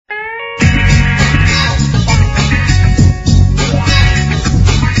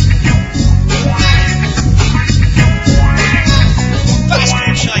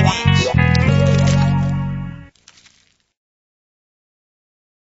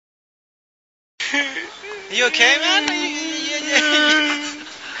Are you okay, man?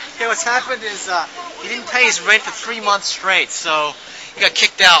 Okay, what's happened is he didn't pay his rent for 3 months straight, so he got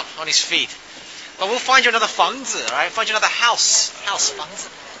kicked out on his feet. But we'll find you another 房子, right? Find you another house, 房子。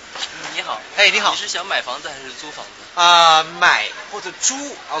你好，你好。你是想买房子还是租房子？买或者租。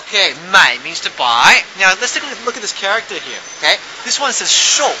Okay, 买 means to buy. Now let's take a look at this character here. Okay, this one says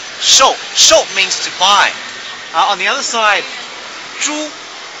售 means to buy. On the other side, 租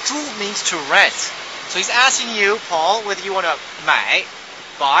means to rent. So he's asking you, Paul, whether you want to 买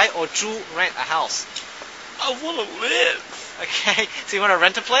buy or 租 rent a house. I want to live. Okay, so you want to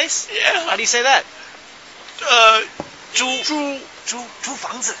rent a place? Yeah. How do you say that? 租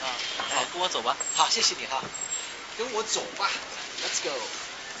房子。好，跟我走吧。好，谢谢你哈。跟我走吧。Let's go.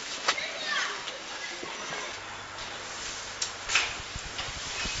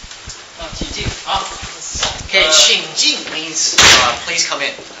 请进。好。Okay, 请进 means please come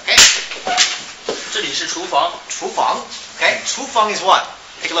in. Okay. 这里是厨房。厨房。Okay. 厨房 is what?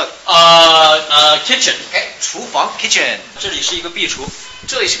 Take a look. Kitchen. Okay. 厨房 kitchen. 这里是一个壁橱。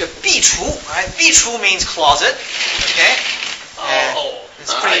这里是个壁橱。Alright. 壁橱 means closet. Okay.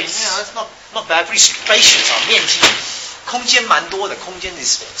 It's pretty. It's not bad. Pretty spacious. 面积，空间蛮多的。空间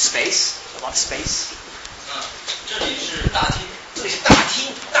is space. A lot of space. 这里是大厅。这里是大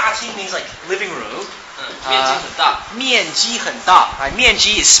厅。大厅 means like living room. 面积很大。面积很大。面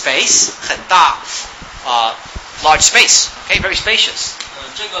积 is space. 很大。Large space. Okay, very spacious.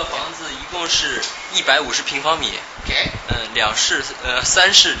 这个房子一共是150平方米。Okay.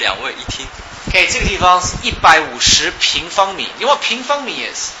 3室2卫1厅。Okay, 这个地方是150平方米。You know what 平方米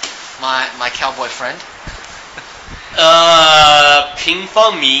is? My cowboy friend. 平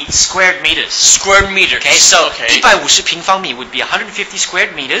方米 squared meters. Square meter. Okay, so 150平方米 would be 150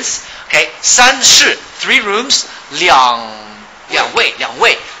 squared meters. Okay, 3室 3 rooms 两卫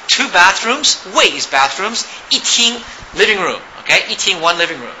 2 bathrooms 卫 is bathrooms 1厅 living room. Okay, 1厅 1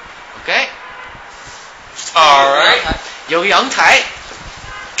 living room. Okay. All right. 有阳台。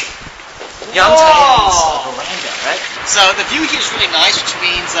阳台 is veranda, right? So the view here is really nice, which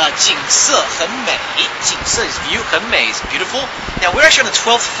means 景色很美。景色 is view 很美 is beautiful. Now we're actually on the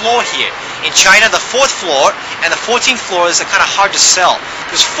 12th floor here. In China, the 4th floor and the 14th floor is kind of hard to sell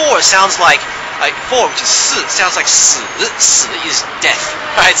because 4 sounds like 4, which is 4, sounds like 死 is death,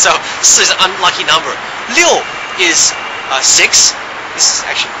 right? So 4 is an unlucky number. 6 is 6. This is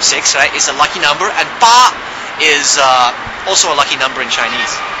actually 6, right? It's a lucky number, and 8 is also a lucky number in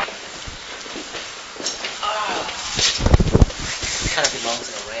Chinese. Kind of belongs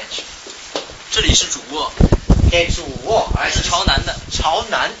in a ranch. 这里是主卧。Okay, 主卧，是朝南的。朝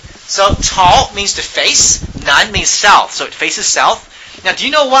南。So 朝 means to face, 南 means south, so it faces south. Now, do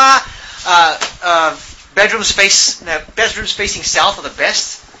you know why bedrooms facing south are the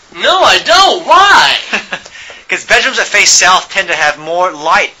best? No, I don't. Why? Because bedrooms that face south tend to have more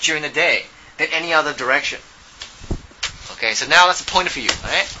light during the day than any other direction. Okay, so now that's a pointer for you,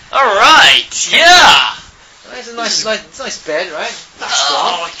 alright? All right. Yeah. It's a nice bed, right?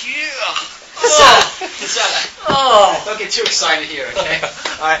 Oh, yeah. Oh, don't get too excited here, okay?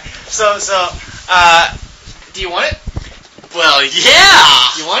 Alright, so, do you want it? Well,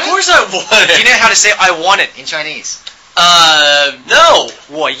 yeah. You want it? Of course I want it. Do you know how to say I want it in Chinese? No.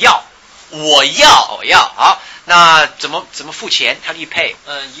 我要。好，那怎么付钱？ How do you pay?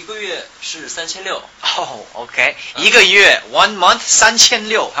 1个月是3600。Oh, okay. 一个月 1 month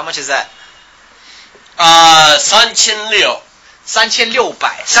 3600. How much is that? 3600。3600.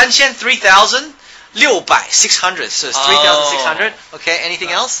 3000 3,000 600 600. So it's 3,600. Okay.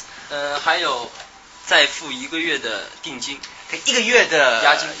 Anything else? 还有再付1个月的定金。Okay, 1个月的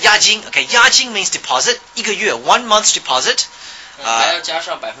押金。Okay, 押金 means deposit. 1个月 1 month's deposit. 还要加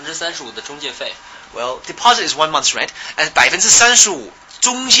上35%的中介费。Well, deposit is 1 month's rent, and 35%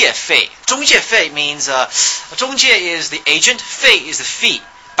中介费。中介费 means 中介 is the agent, 费 is the fee.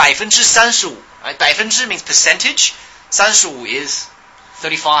 35%. Right? 百分之 means percentage. 35 is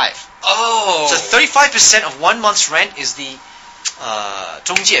 35. Oh. So 35% of 1 month's rent is the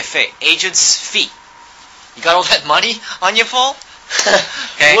中介费, agent's fee. You got all that money on you, Paul?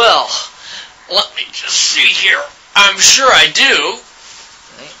 Okay. Well, let me just see here. I'm sure I do.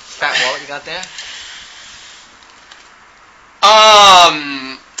 Right. Fat wallet you got there?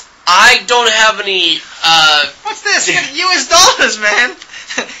 I don't have any, What's this? US dollars, man.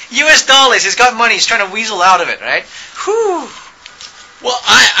 US dollars. He's got money. He's trying to weasel out of it, right? Whew. Well,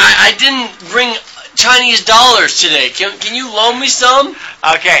 I didn't bring Chinese dollars today. Can you loan me some?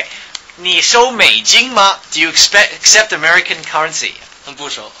 Okay. 你收美金吗? Do you accept American currency? 不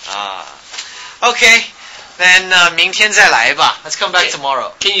收。Okay. Then 明天再来吧. Let's come back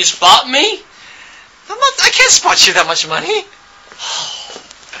tomorrow. Can you spot me? I can't spot you that much money.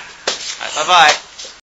 Alright, bye-bye.